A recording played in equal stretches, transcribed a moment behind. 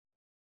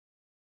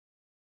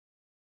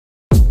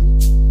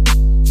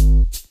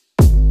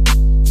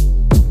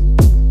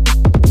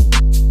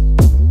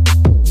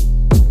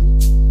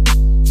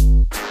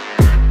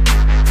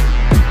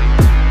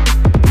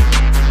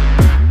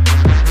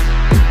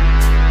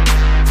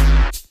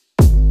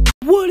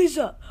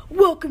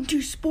Welcome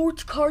to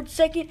Sports Card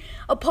Second,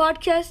 a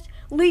podcast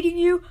leading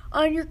you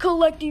on your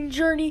collecting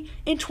journey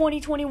in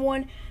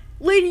 2021,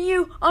 leading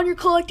you on your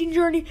collecting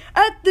journey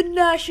at the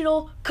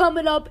National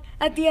coming up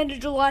at the end of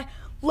July.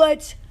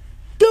 Let's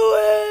do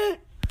it!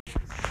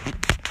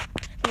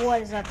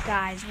 What is up,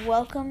 guys?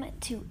 Welcome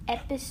to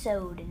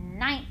episode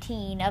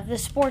 19 of the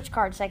Sports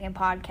Card Second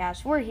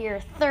podcast. We're here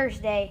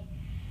Thursday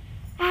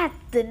at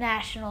the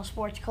National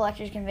Sports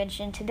Collectors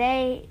Convention.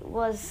 Today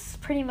was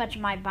pretty much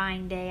my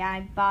buying day. I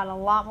bought a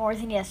lot more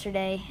than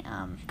yesterday.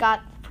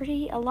 Got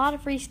a lot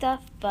of free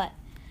stuff,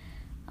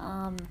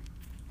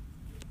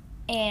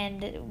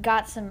 and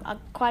got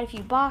quite a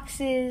few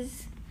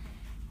boxes,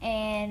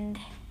 and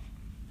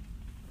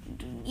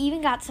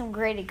even got some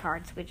graded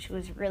cards, which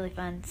was really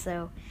fun.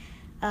 So,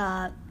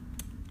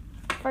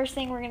 first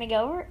thing we're gonna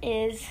go over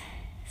is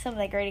some of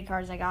the graded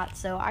cards I got.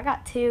 So I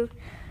got 2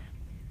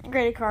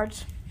 graded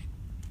cards.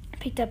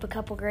 Picked up a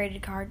couple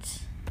graded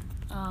cards,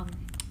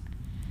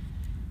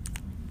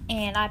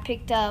 and I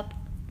picked up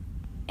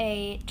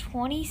a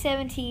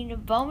 2017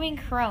 Bowman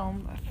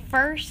Chrome,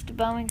 first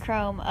Bowman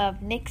Chrome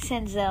of Nick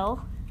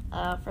Senzel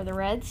for the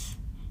Reds,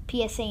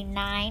 PSA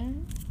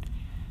 9.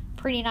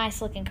 Pretty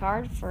nice looking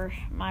card for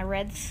my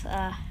Reds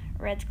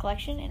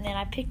collection. And then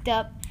I picked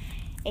up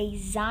a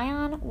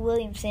Zion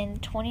Williamson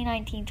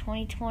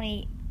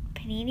 2019-2020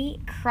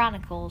 Panini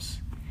Chronicles.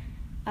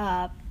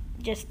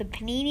 Just the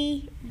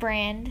Panini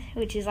brand,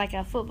 which is like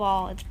a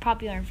football, it's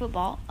popular in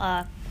football.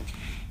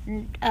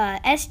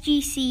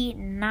 SGC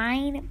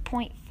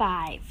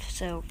 9.5,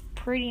 so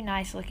pretty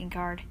nice looking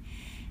card.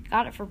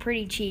 Got it for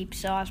pretty cheap,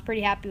 so I was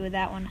pretty happy with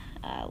that one.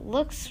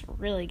 Looks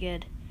really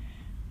good.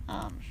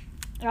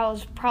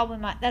 That's probably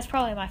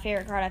my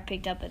favorite card I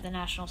picked up at the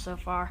National so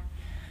far.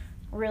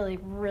 Really,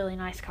 really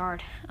nice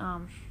card.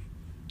 A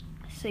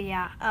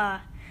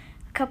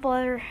couple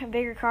other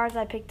bigger cards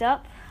I picked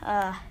up.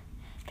 I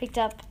picked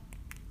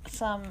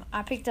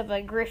up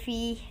a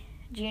Griffey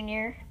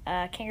Jr.,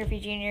 Ken Griffey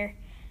Jr.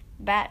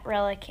 bat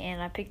relic,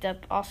 and I picked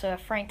up also a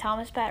Frank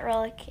Thomas bat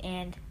relic,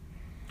 and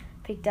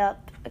picked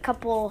up a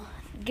couple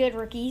good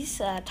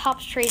rookies,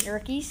 Topps Trade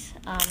rookies,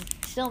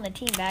 still in the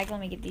team bag. Let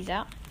me get these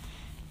out.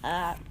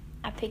 I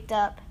picked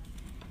up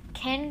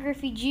Ken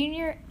Griffey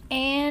Jr.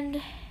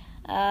 and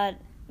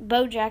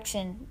Bo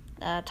Jackson,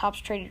 Topps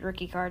Traded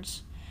rookie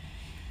cards,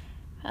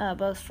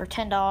 both for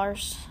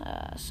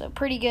 $10. So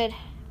pretty good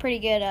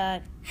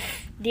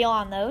deal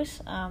on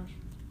those.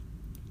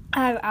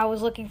 I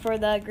was looking for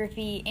the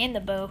Griffey and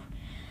the Bo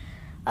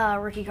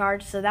rookie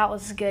cards, so that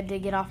was good to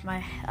get off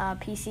my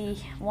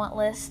PC want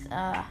list.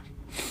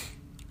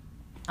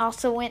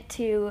 Also went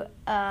to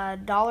a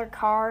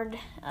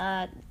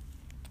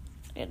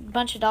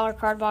bunch of dollar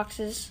card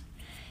boxes,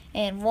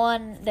 and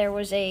there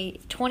was a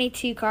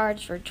 22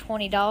 cards for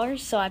 $20,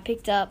 so I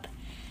picked up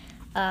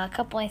a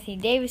couple Anthony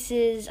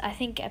Davises. I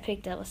think I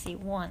picked up,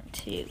 1,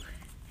 2,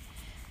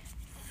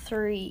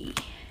 3,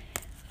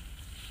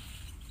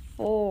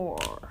 4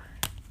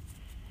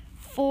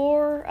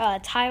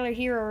 Tyler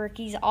Hero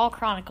rookies, all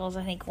Chronicles.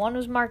 I think one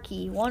was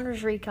Marquee, one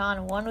was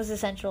Recon, one was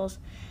Essentials,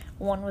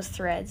 one was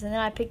Threads. And then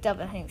I picked up,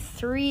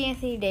 3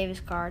 Anthony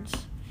Davis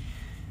cards,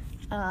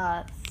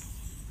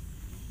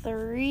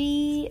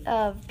 3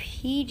 of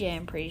PJ,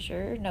 I'm pretty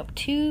sure. Nope,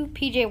 2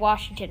 PJ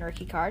Washington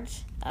rookie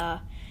cards.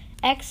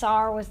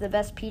 XR was the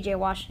best PJ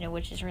Washington,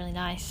 which is really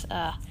nice.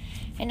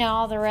 And now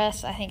all the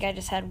rest, I think I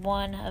just had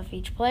 1 of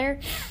each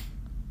player.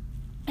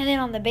 And then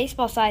on the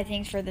baseball side of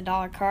things, for the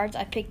dollar cards,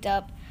 I picked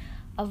up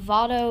a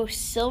Votto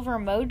Silver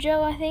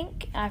Mojo, I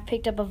think. I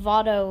picked up a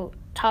Votto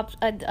Topps,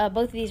 both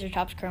of these are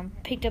Topps Chrome.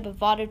 Picked up a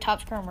Votto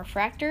Topps Chrome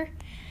Refractor,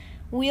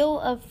 Wheel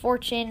of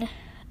Fortune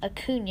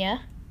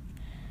Acuna,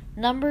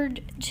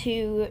 numbered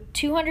to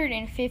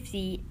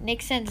 250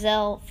 Nick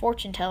Senzel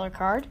Fortune Teller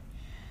card.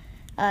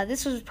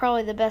 This was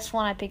probably the best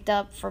one I picked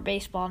up for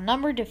baseball.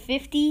 Numbered to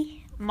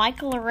 50,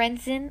 Michael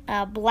Lorenzen,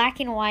 black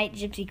and white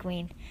Gypsy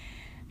Queen,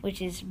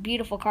 which is a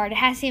beautiful card. It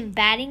has him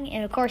batting,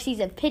 and of course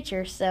he's a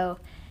pitcher, so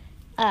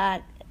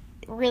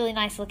really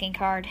nice looking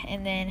card.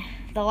 And then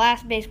the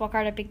last baseball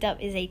card I picked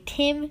up is a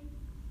Tim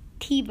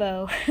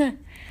Tebow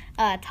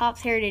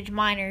Topps Heritage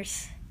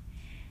Minors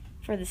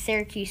for the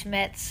Syracuse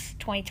Mets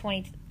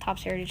 2020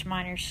 Topps Heritage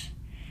Minors.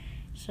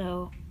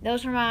 So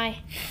those are my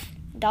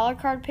dollar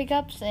card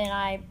pickups,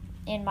 and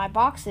in my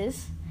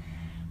boxes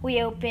we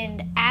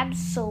opened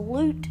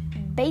Absolute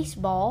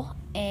Baseball,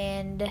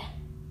 and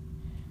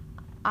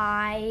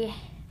I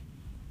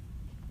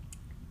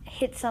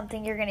hit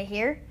something you're going to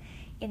hear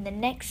in the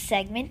next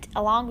segment,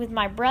 along with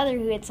my brother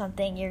who hit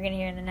something you're going to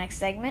hear in the next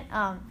segment.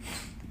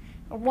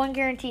 1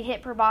 guaranteed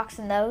hit per box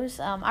in those.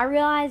 I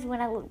realized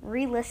when I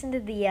re-listened to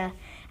the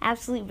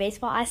Absolute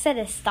Baseball, I said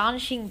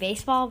Astonishing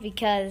Baseball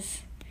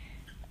because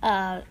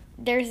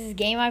there's this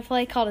game I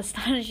play called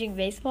Astonishing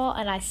Baseball,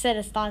 and I said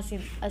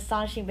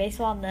Astonishing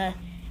Baseball in the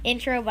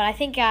intro, but I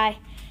think I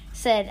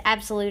said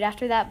Absolute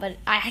after that, but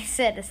I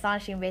said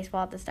Astonishing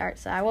Baseball at the start,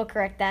 so I will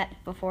correct that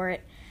before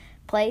it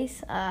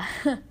plays.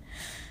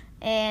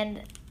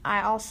 And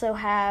I also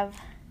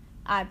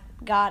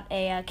got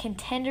a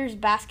Contenders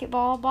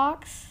basketball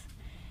box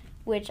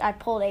which I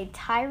pulled a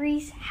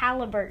Tyrese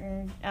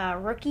Halliburton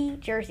rookie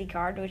jersey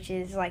card, which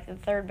is like the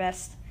third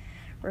best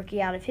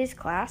rookie out of his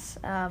class.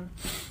 I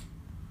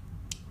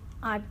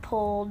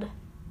pulled,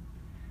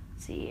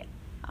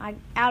 I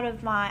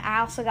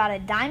also got a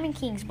Diamond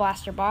Kings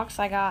blaster box.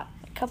 I got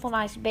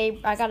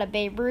a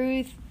Babe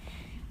Ruth,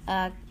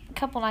 a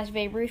couple nice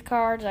Babe Ruth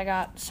cards. I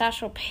got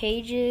Satchel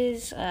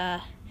Pages,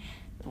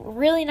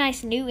 really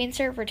nice new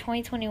insert for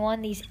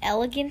 2021. These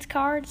Elegance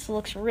cards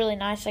looks really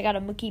nice. I got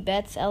a Mookie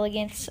Betts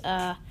Elegance.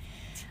 I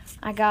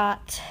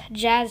got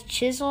Jazz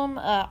Chisholm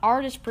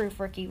artist proof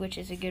rookie, which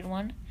is a good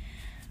one.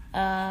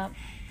 I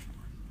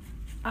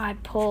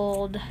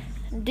pulled,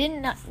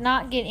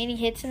 not get any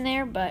hits in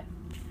there, but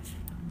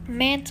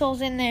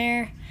Mantle's in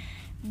there,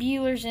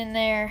 Bueller's in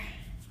there,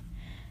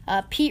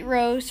 Pete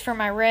Rose for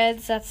my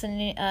Reds, that's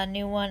a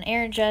new one.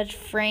 Aaron Judge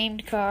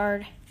framed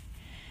card.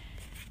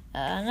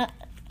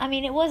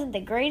 It wasn't the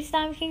greatest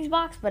Diamond Kings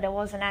box, but it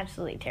wasn't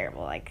absolutely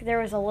terrible. Like, there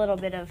was a little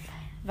bit of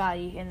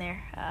value in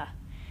there. I'm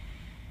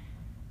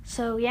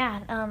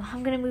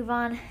going to move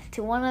on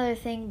to one other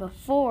thing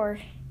before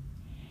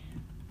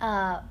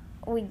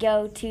we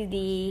go to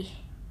the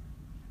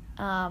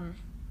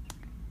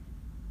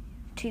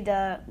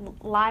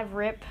live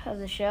rip of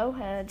the show.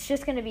 It's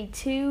just going to be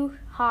two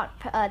of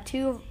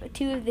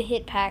the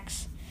hit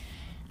packs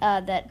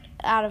that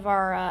out of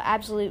our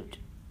absolute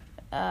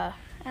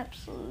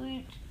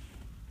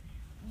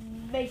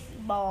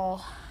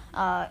baseball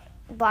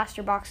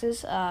blaster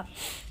boxes.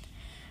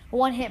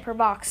 One hit per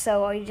box.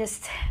 So we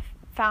just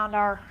found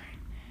our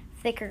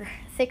thicker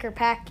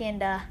pack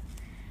and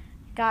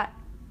got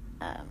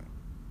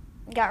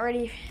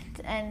ready,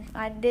 and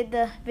I did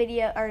the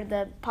video or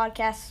the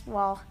podcast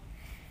while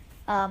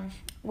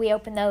we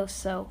opened those,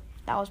 so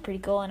that was pretty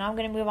cool. And I'm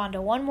going to move on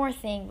to one more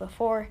thing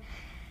before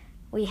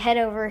we head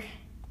over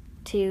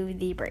to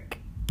the break.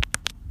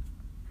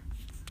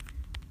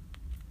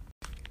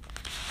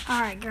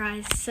 Alright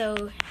guys,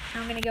 so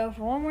I'm going to go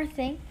for one more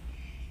thing,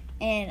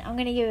 and I'm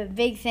going to give a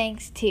big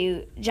thanks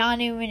to John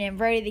Newman and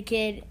Brody the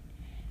Kid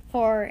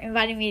for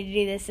inviting me to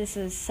do this. This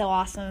was so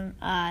awesome.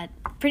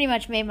 Pretty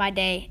much made my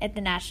day at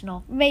the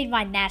National. Made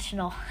my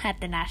national at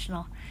the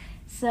National.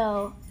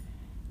 So,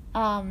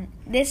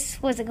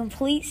 this was a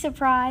complete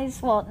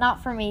surprise. Well,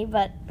 not for me,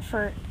 but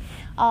for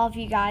all of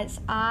you guys.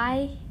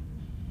 I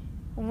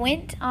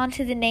went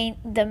onto the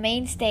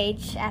main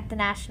stage at the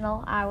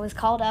National. I was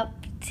called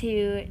up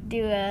to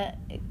do a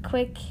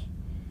quick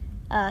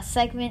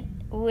segment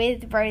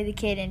with Brody the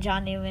Kid and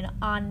John Newman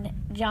on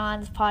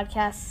John's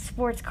podcast,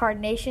 Sports Card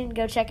Nation.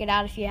 Go check it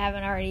out if you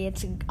haven't already.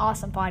 It's an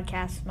awesome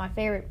podcast. My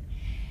favorite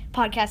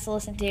podcast to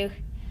listen to.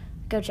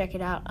 Go check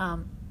it out.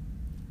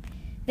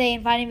 They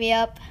invited me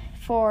up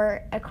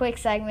for a quick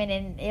segment,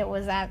 and it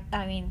was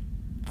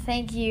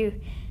thank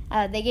you.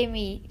 They gave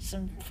me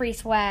some free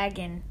swag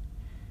and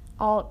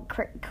all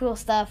cool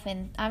stuff,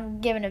 and I'm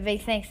giving a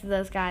big thanks to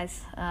those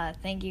guys.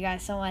 Thank you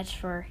guys so much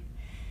for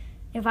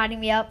inviting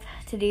me up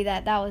to do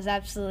that. That was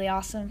absolutely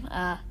awesome.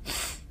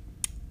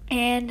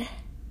 And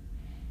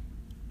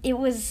it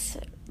was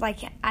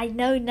I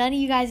know none of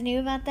you guys knew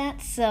about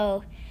that,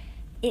 so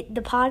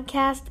the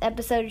podcast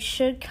episode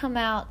should come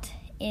out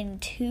in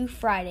 2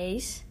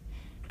 Fridays,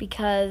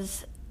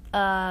 because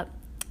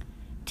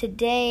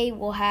today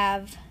we'll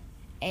have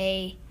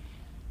a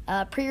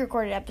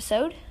pre-recorded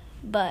episode,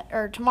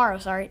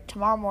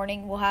 tomorrow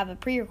morning we'll have a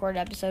pre-recorded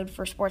episode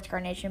for Sports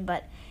Card Nation,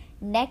 but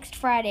next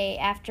Friday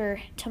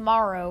after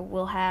tomorrow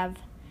we'll have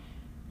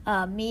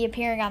me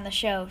appearing on the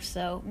show,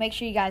 so make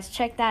sure you guys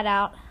check that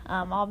out.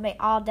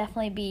 I'll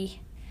definitely be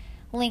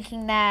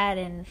linking that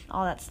and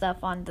all that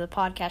stuff on the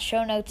podcast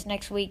show notes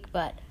next week,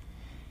 but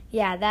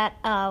yeah, that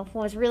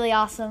was really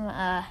awesome.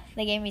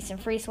 They gave me some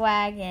free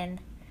swag, and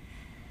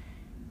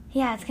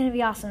yeah, it's gonna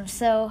be awesome.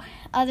 So,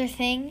 other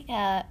thing,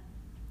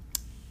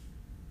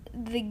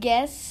 the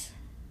guests,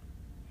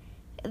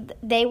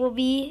 they will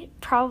be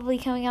probably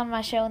coming on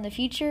my show in the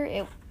future.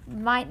 It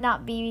might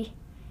not be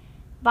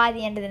by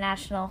the end of the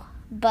National,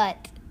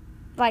 but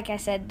like I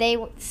said, they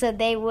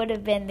would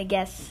have been the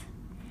guests.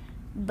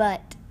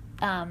 But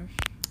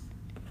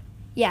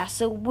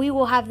so we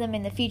will have them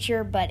in the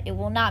future, but it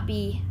will not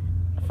be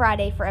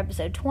Friday for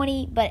episode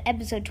 20. But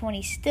episode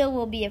 20 still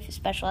will be a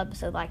special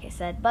episode, like I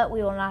said. But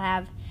we will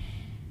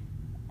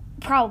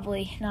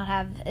probably not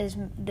have as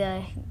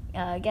the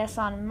guests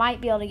on.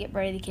 Might be able to get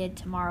Brady the Kid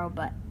tomorrow,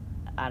 but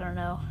I don't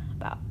know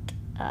about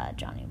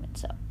John Newman.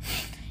 So,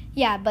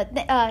 yeah, but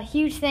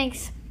huge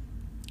thanks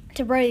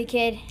to Brody the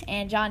Kid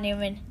and John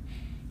Newman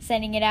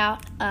sending it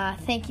out.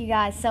 Thank you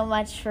guys so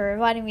much for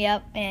inviting me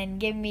up and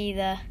giving me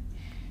the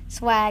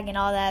swag and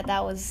all that.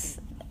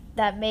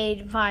 That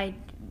made my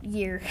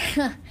year.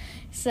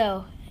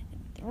 So,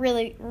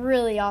 really,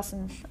 really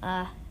awesome.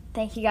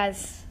 Thank you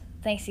guys.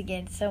 Thanks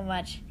again so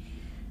much.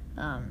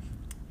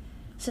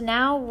 So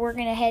now we're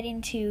going to head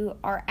into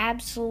our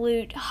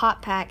absolute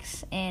hot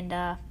packs,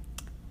 and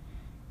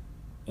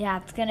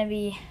it's going to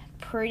be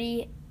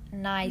pretty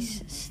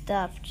nice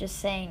stuff. Just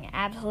saying,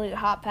 absolute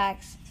hot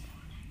packs.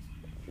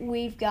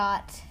 We've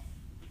got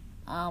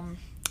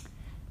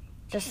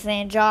Just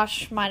saying,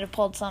 Josh might have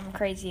pulled something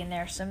crazy in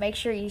there. So make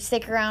sure you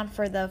stick around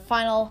for the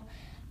final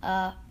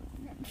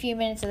few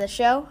minutes of the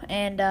show.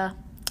 And,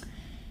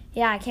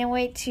 I can't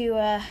wait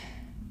to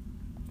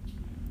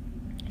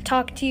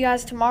talk to you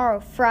guys tomorrow.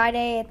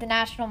 Friday at the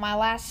National,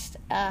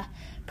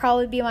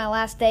 probably be my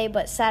last day.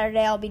 But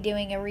Saturday I'll be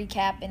doing a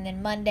recap. And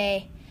then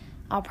Monday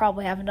I'll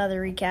probably have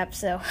another recap.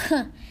 So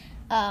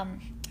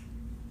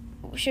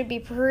should be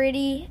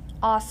pretty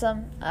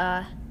awesome.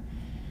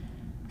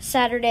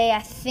 Saturday, I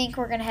think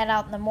we're going to head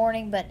out in the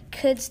morning, but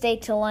could stay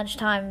till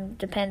lunchtime.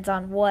 Depends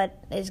on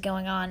what is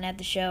going on at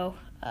the show.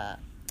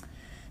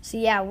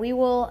 We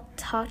will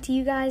talk to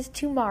you guys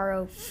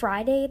tomorrow,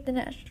 Friday at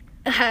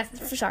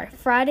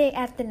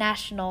the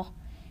National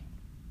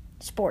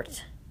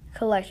Sports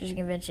Collectors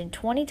Convention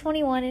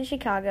 2021 in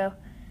Chicago.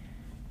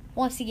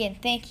 Once again,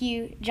 thank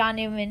you, John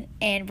Newman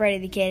and Brady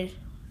the Kid.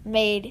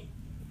 Made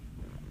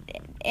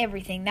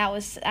everything. That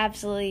was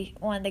absolutely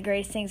one of the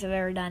greatest things I've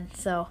ever done.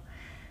 So,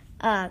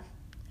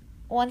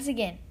 once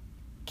again,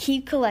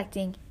 keep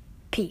collecting.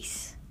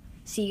 Peace.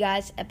 See you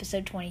guys,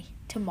 episode 20,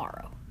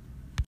 tomorrow.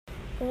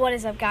 What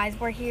is up, guys?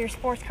 We're here,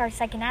 Sports Card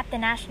Second at the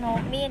National.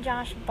 Me and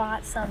Josh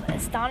bought some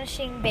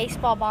astonishing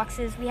baseball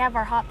boxes. We have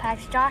our hot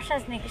packs. Josh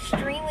has an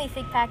extremely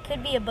thick pack.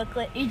 Could be a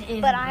booklet. It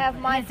is. But I have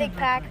my thick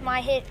pack, my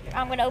hit.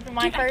 I'm going to open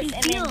mine first.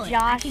 And then Josh.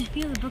 I can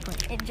feel the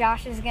booklet.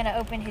 Josh is going to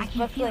open his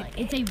booklet.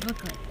 It's a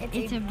booklet.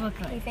 It's a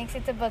booklet. He thinks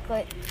it's a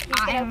booklet. He's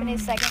going to open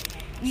his second.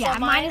 Yeah,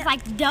 mine is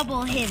like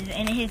double his,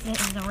 and his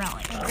is a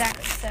relic.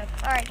 Exactly. So,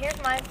 all right,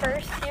 here's mine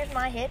first. Here's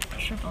my hit.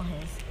 Triple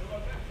his.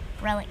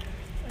 Relic.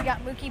 We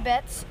got Mookie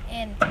Betts,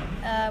 and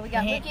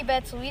Mookie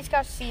Betts, Luis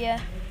Garcia,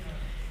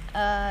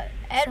 Ed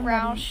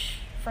Roush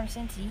from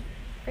Cincy,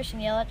 Christian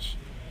Yelich.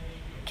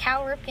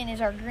 Cal Ripken is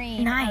our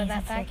green out of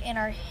that pack, and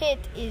our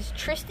hit is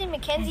Tristan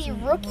McKenzie,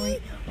 rookie.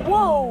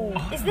 Whoa!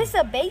 Is this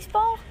a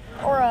baseball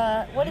or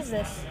a what is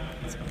this?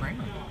 It's a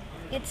brand.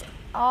 It's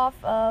off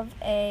of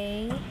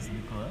a. Is it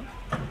a glove?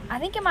 I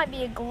think it might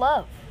be a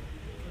glove.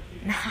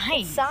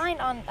 Nice. It's signed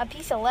on a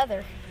piece of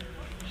leather.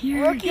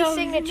 Here Rookie goes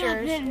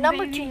signatures, nothing,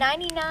 number baby.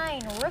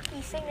 299,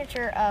 rookie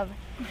signature of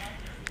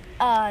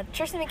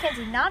Tristan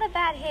McKenzie. Not a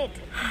bad hit,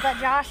 but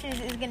Josh's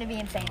is going to be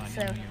insane.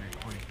 So,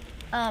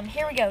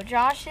 here we go.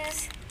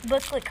 Josh's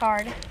booklet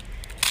card.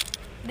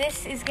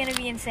 This is going to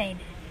be insane.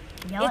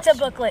 Yelich. It's a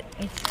booklet.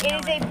 It is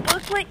Yelich. a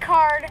booklet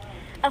card.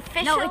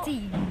 Official. No, it's a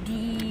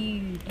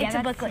dude. It's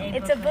a booklet.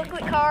 It's a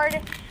booklet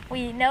card.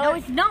 We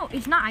know. No,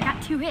 it's not. I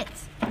got 2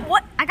 hits.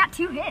 What? I got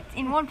 2 hits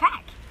in one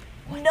pack.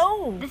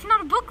 No. That's not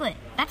a booklet.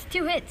 That's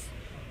 2 hits.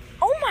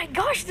 Oh my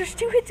gosh, there's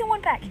 2 hits in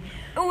one pack.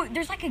 Oh,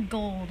 there's like a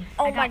gold.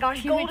 Oh I my got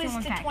gosh, 2 gold hits in is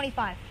one to pack.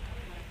 25.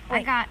 I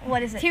Wait, got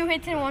what is it? 2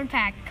 hits in one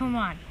pack. Come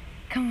on.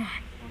 Come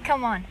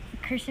on.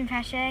 Christian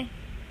Pache,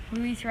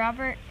 Luis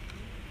Robert,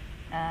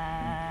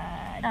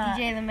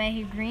 DJ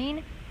LeMahieu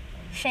green,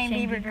 Shane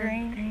Bieber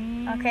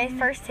green. Okay,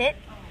 first hit.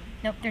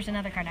 Nope, there's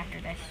another card after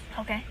this.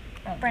 Okay.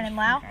 Oh, Brendan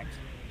there's 3 Lau. cards.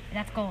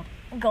 That's gold.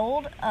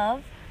 Gold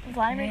of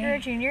Vladimir Guerrero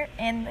Jr.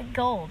 and the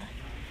gold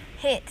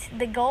hit.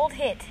 The gold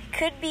hit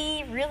could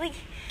be really.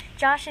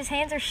 Josh's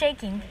hands are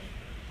shaking.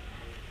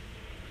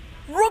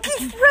 Rookie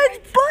threads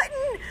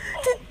button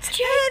to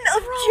 10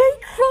 of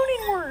Jake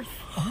Cronenworth.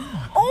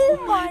 Oh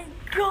my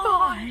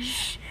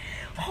gosh.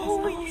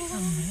 Holy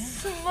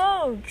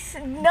smokes.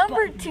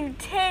 Number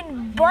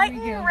 210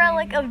 button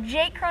relic of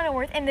Jake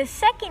Cronenworth. And the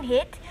second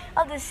hit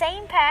of the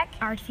same pack,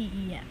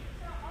 RTEF.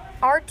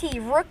 RT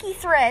rookie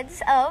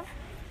threads of.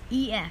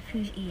 EF.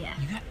 Who's EF?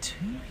 You got 2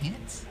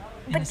 hits?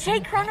 in But the same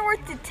Jake pack?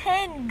 Cronenworth to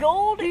 10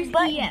 gold Who's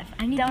button. EF?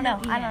 I need don't to know.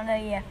 know I EF. don't know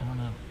EF. I don't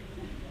know.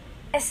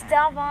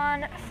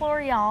 Esteban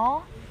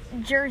Florial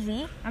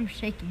jersey. I'm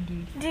shaking,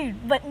 dude.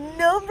 Dude, but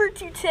number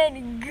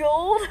 210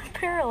 gold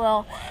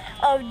parallel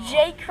of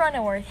Jake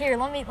Cronenworth. Here,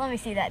 let me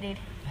see that, dude.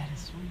 That is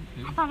sweet,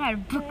 dude. I thought I had a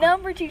book.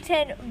 Number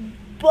 210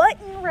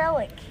 button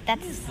relic.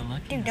 That's The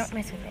luckiest dude, don't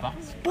mess with it.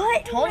 box.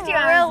 Button Told you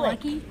I was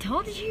relic. lucky.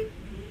 Told you.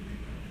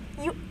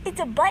 It's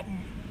a button.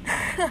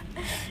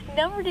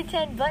 Number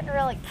 210 button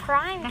relic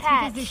prime That's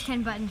patch. because there's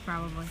 10 buttons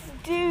probably.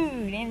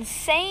 Dude,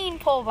 insane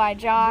pull by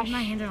Josh.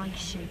 My hands are like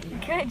shaking.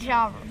 Good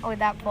job with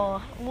that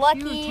pull.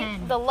 Lucky,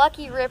 210. the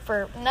lucky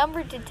ripper,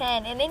 number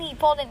 210. And then he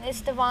pulled in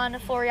Esteban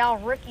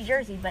Florial rookie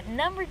jersey. But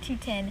number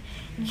 210,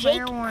 Jake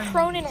Rare one.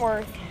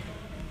 Cronenworth.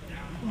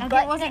 Okay,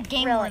 button it wasn't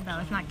game relic. worn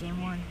though. It's not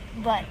game worn.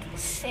 But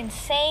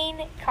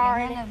insane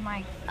card. None of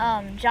my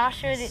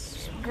Joshua,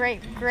 it's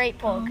great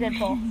pull. Good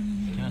pull.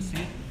 Can I see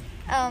it?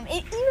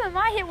 Even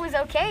my hit was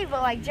okay,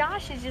 but like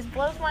Josh's just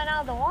blows mine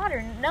out of the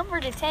water. Number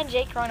 210,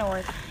 Jake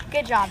Cronenworth.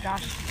 Good job,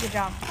 Josh. Good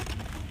job.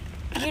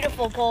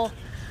 Beautiful pull.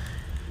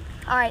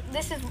 All right,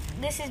 this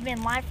has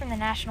been live from the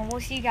National.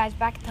 We'll see you guys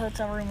back at the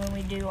hotel room when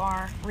we do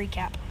our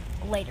recap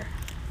later.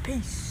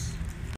 Peace.